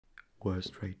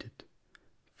worst rated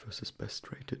versus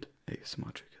best rated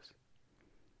ASMR triggers.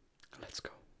 Let's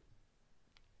go.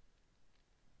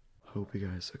 Hope you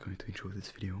guys are going to enjoy this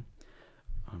video.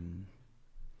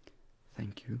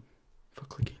 Thank you for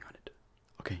clicking on it.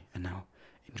 Okay, and now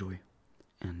enjoy.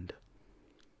 And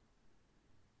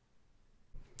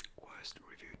worst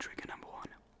review trigger number 1,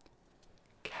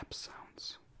 cap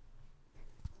sounds.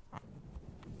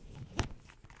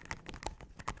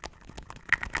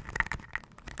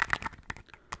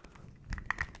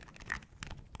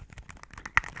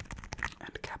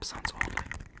 And cap sounds only.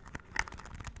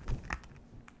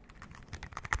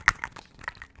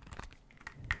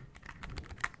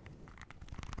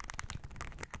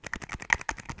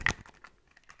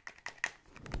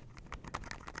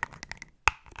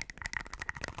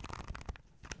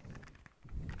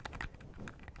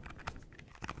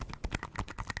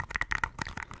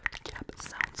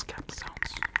 Cap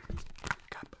sounds.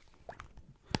 Cap.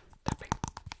 Tapping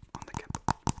on the cap.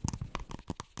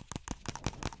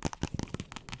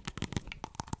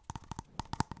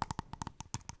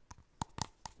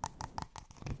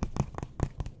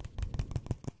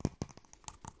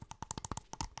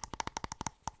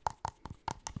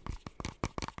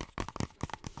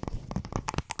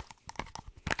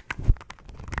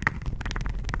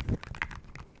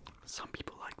 Some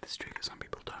people like this trigger, some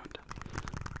people don't.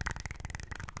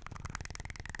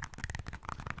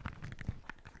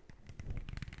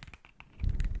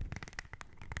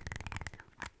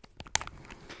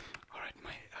 Alright,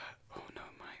 oh no,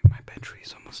 my battery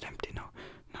is almost empty. No.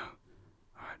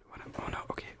 Alright, oh no,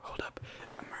 okay, hold up.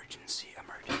 Emergency.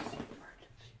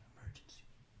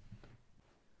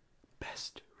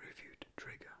 Best reviewed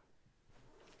trigger.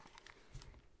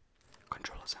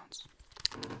 Controller sounds.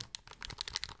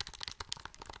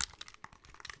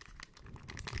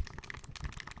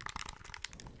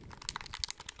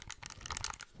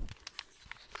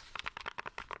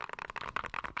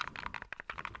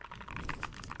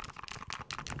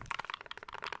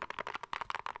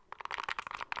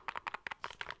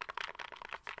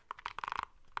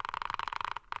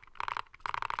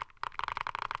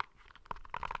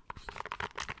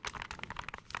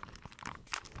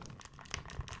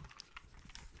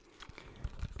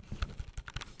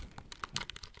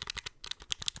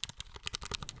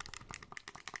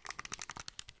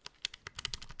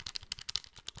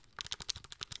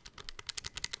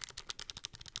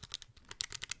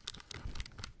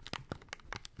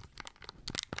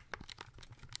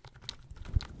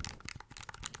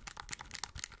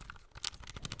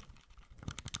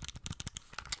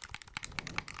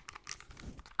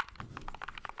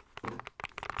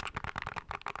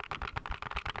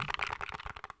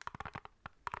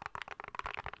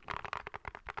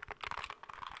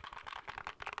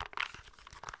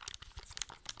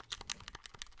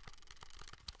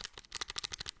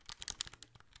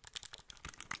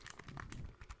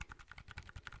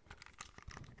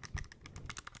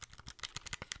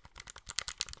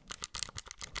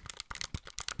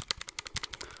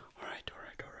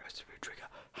 Trigger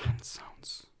hand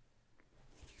sounds.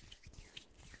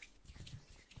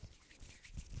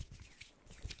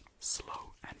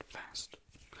 Slow and fast,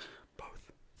 both.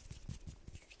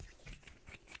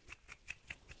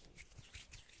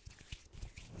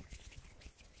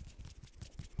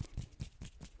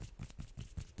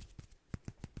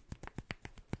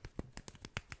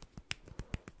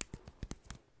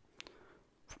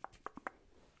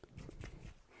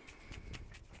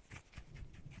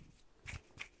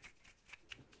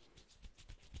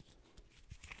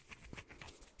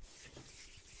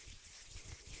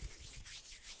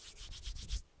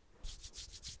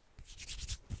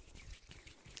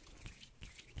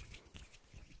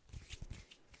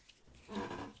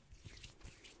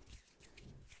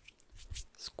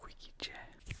 Squeaky chair.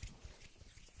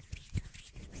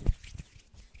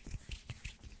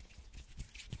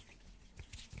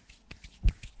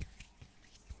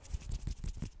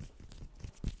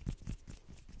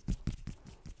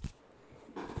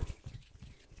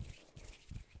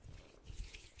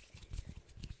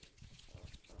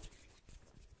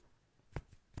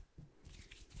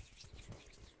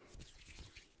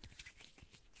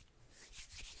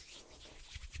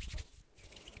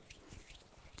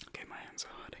 Okay, my hands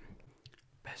are hurting.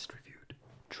 Best reviewed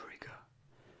trigger.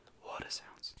 Water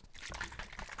sounds.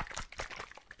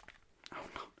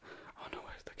 Oh no,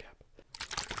 where's the cap?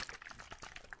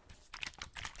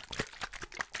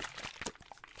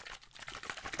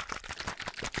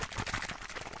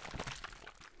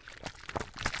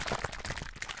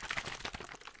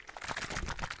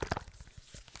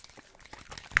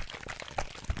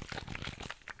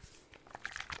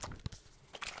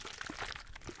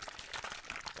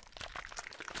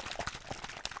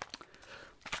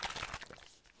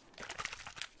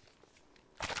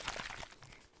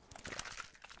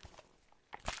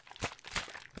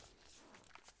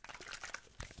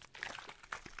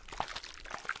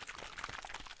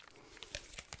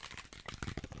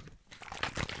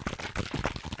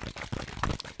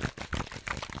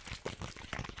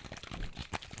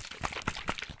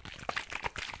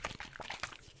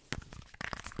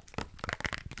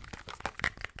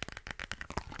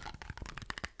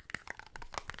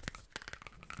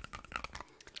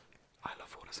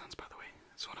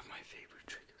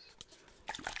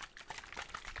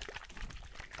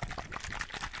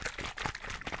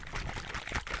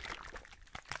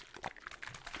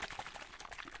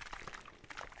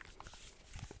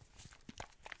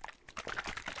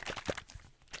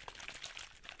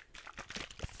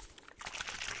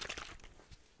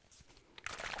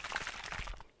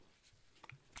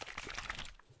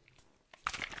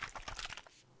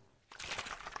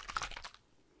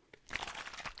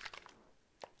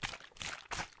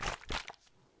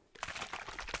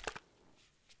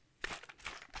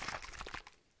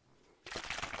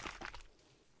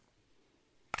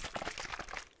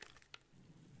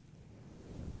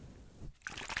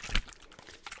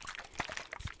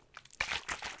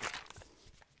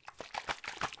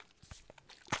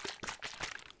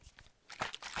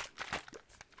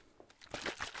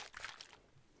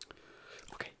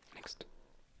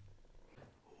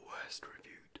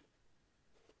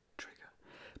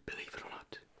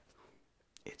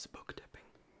 It's book tapping.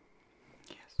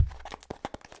 Yes.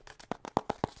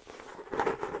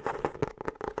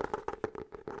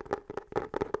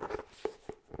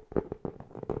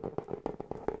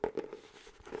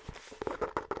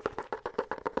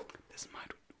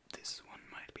 This one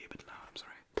might be a bit loud, I'm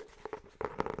sorry.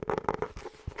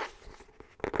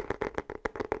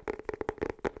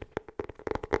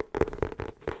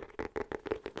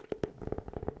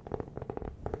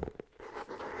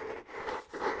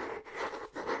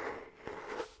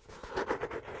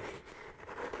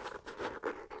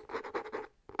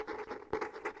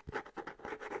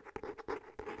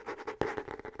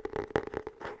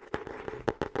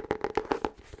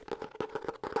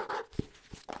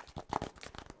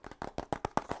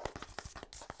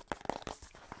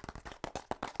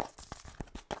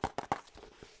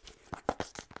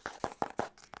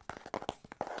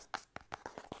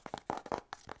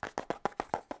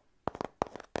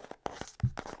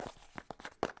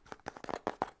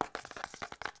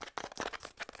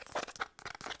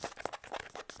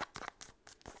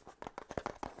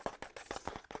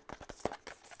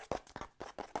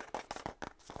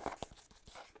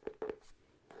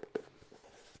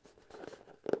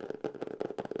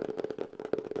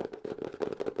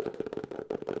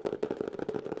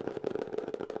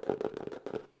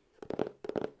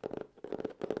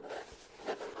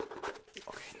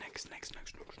 Next.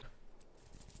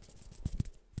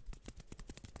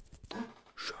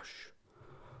 Shush.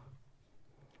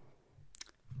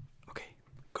 Okay,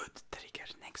 good trigger.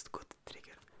 Next good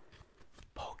trigger.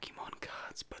 Pokemon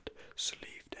cards, but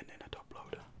sleeved and in a top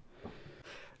loader.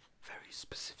 Very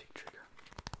specific trigger.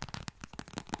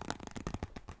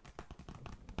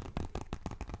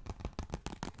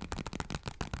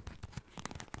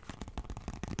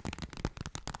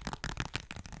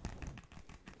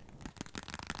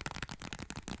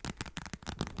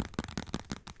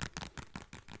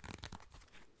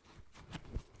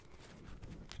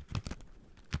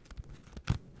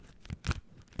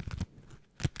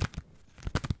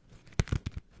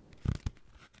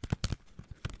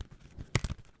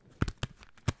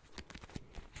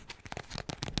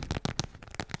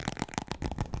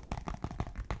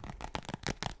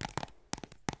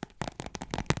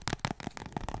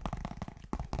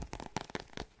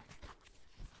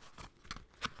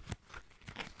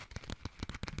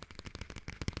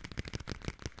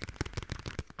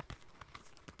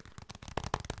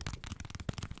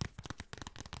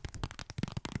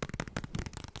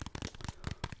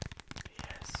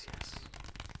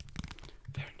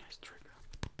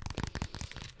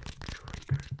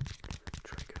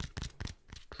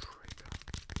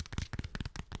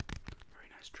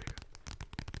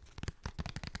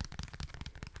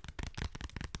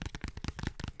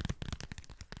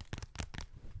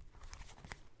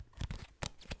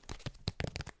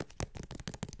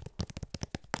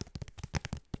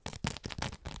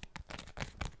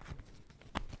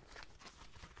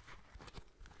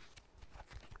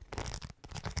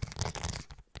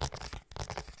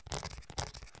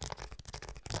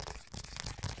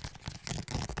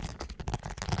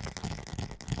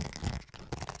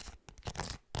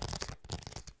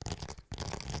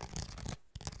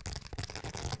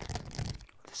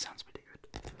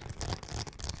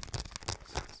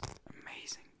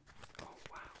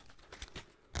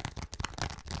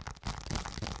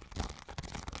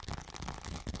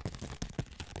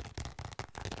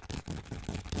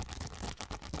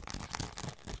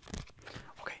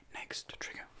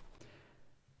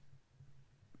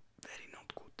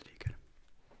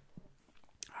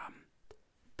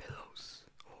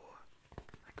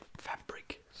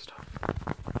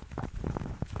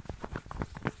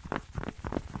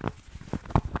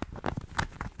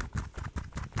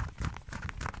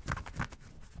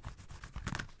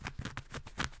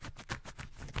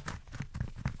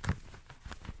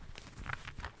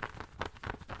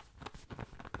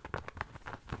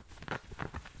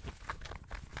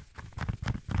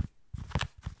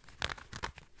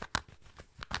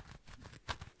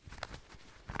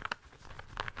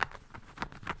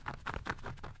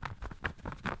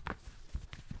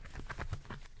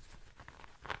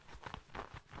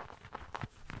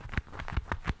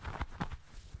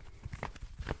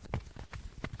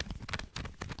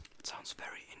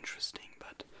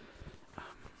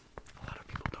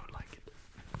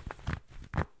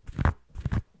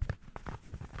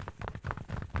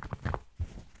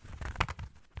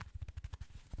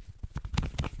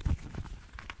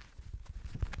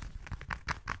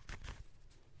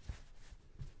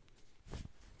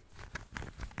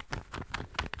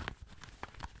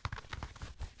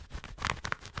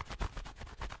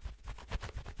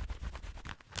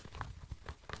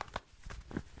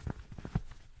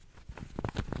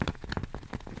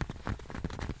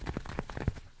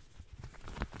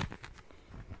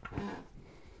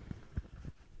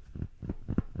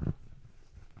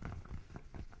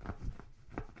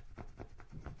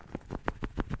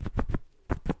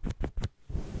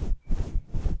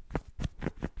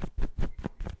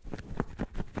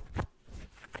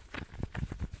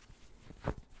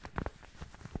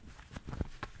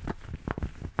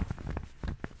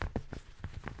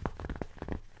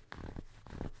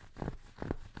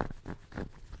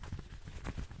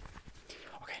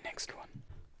 Okay, next one.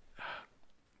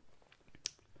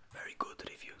 Very good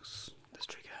reviews. This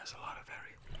trigger has a lot of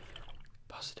very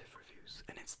positive reviews,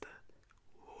 and it's the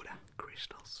water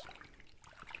crystals.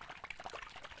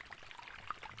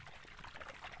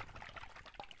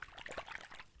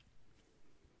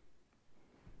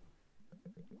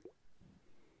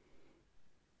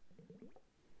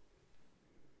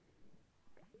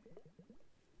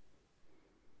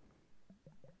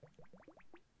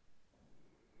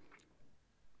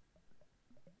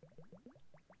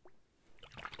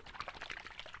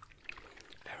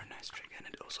 Very nice trigger, and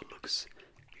it also looks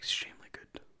extremely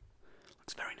good.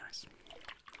 Looks very nice.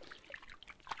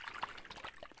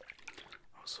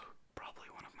 Also, probably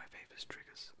one of my favorite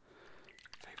triggers.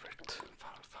 Favorite triggers.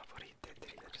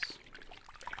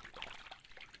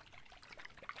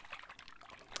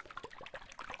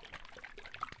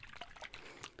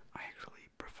 I actually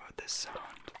prefer this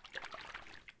sound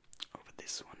over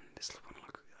this one. This one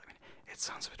I mean, it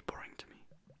sounds a bit boring to me.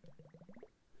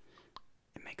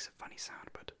 It makes a funny sound,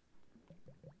 but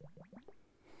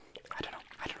I don't know.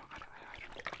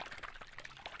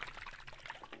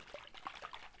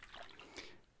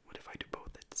 What if I do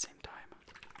both at the same time?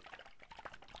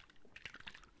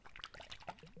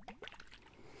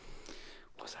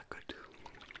 Was that good?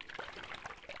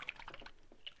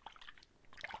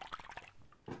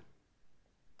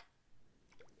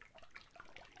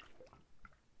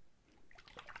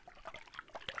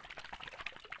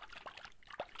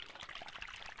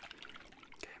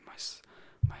 Okay,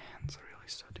 my hands are really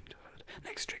starting to hurt.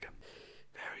 Next trigger.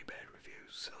 Very bad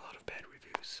reviews. A lot of bad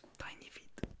reviews. Tiny feet.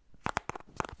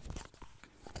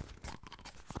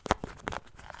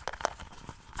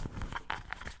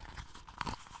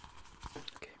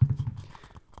 Okay.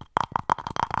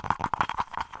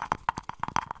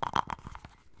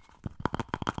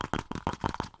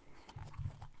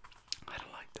 I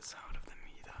don't like the sound of them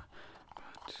either,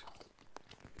 but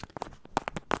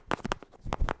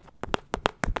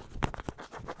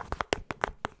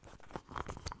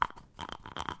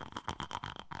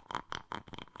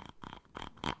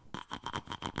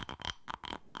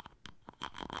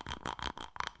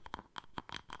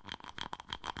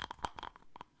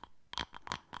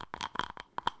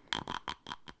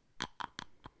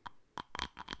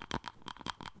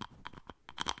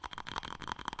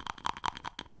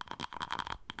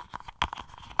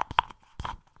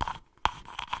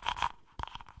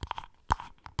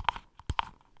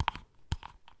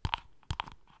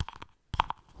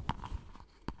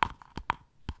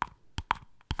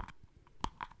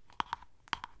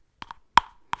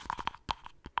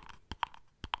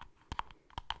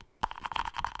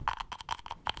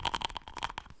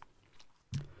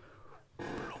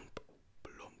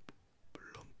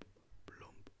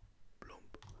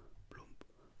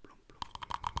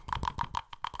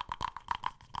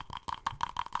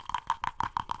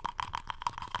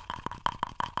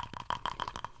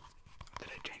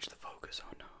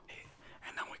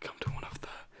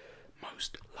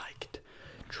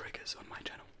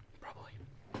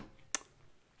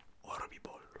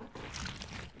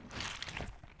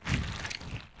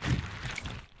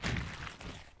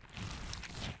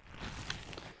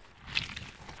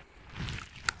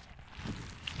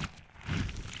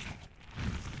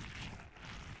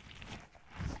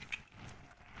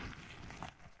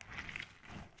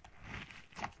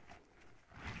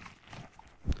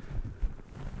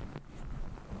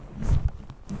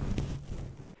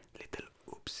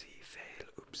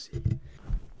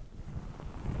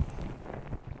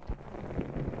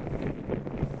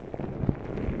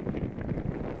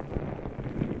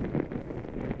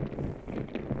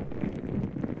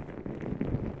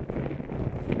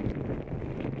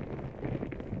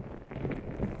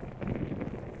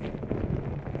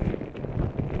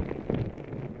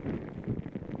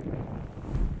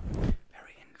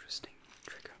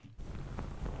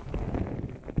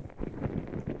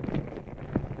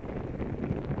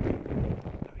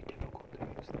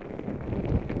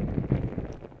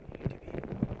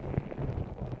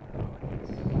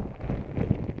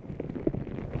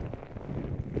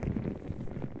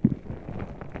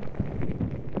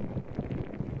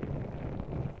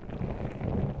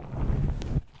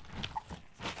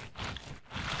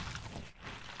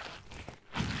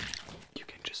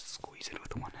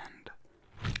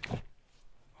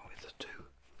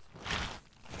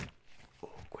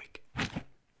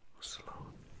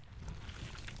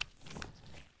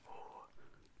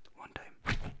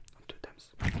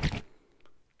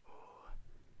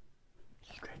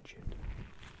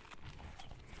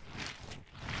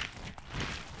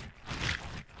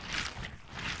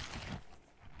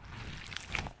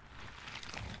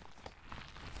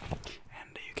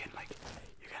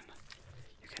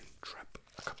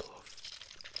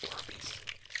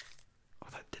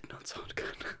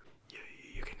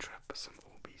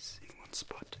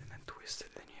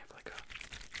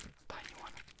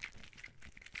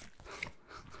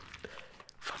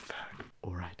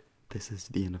this is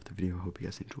the end of the video. I hope you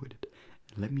guys enjoyed it.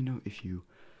 And let me know if you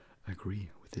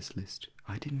agree with this list.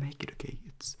 I didn't make it, okay?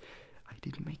 I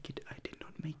didn't make it. I did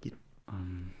not make it.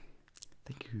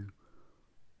 Thank you.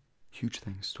 Huge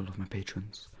thanks to all of my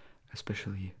patrons,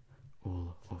 especially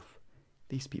all of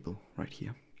these people right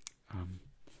here.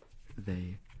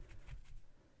 They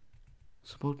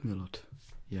support me a lot.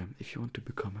 Yeah, if you want to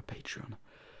become a Patreon,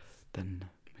 then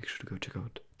make sure to go check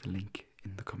out the link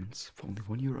in the comments. For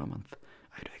only €1 a month,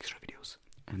 I do extra videos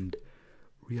and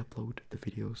re-upload the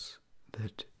videos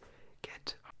that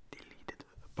get deleted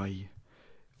by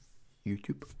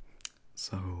YouTube.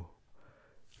 So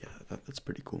yeah, that's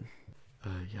pretty cool.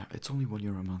 Yeah, it's only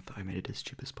 €1 a month. I made it as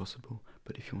cheap as possible.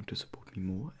 But if you want to support me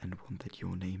more and want that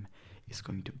your name is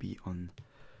going to be on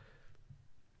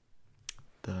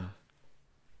the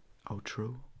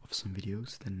outro of some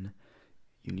videos, then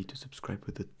you need to subscribe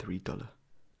with the $3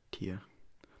 tier.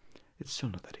 It's still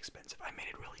not that expensive. I made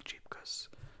it really cheap because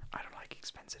I don't like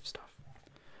expensive stuff.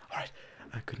 Alright,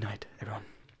 good night, everyone.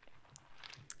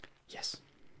 Yes.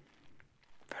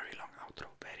 Very long outro.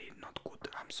 Very not good.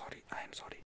 I'm sorry. I am sorry.